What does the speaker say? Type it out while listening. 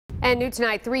And new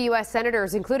tonight, 3 U.S.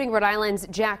 senators, including Rhode Island's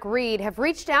Jack Reed, have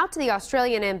reached out to the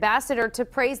Australian ambassador to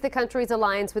praise the country's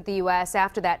alliance with the U.S.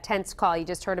 after that tense call you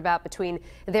just heard about between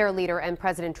their leader and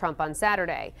President Trump on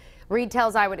Saturday. Reed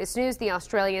tells Eyewitness News the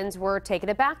Australians were taken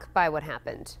aback by what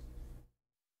happened.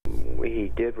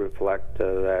 He did reflect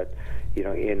that,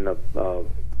 in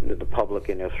the public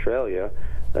in Australia,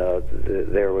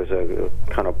 there was a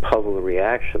kind of puzzled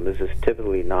reaction. This is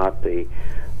typically not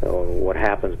what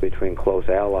happens between close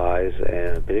allies,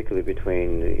 and particularly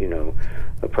between,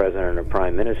 a president and a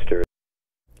prime minister.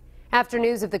 After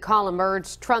news of the call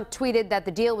emerged, Trump tweeted that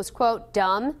the deal was, quote,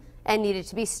 dumb and needed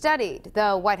to be studied.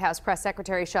 The White House Press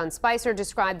Secretary Sean Spicer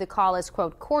described the call as,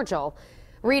 quote, cordial.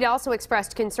 Reed also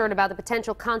expressed concern about the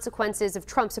potential consequences of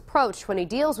Trump's approach when he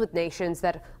deals with nations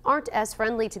that aren't as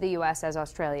friendly to the U.S. as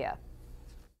Australia.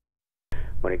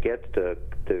 When it gets to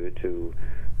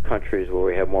countries where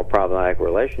we have more problematic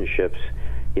relationships,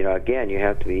 again, you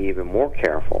have to be even more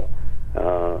careful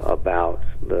about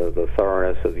the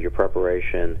thoroughness of your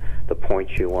preparation, the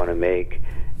points you want to make,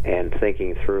 and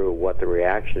thinking through what the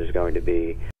reaction is going to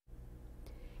be.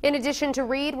 In addition to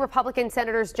Reed, Republican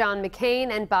Senators John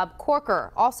McCain and Bob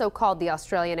Corker also called the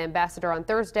Australian ambassador on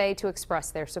Thursday to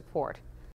express their support.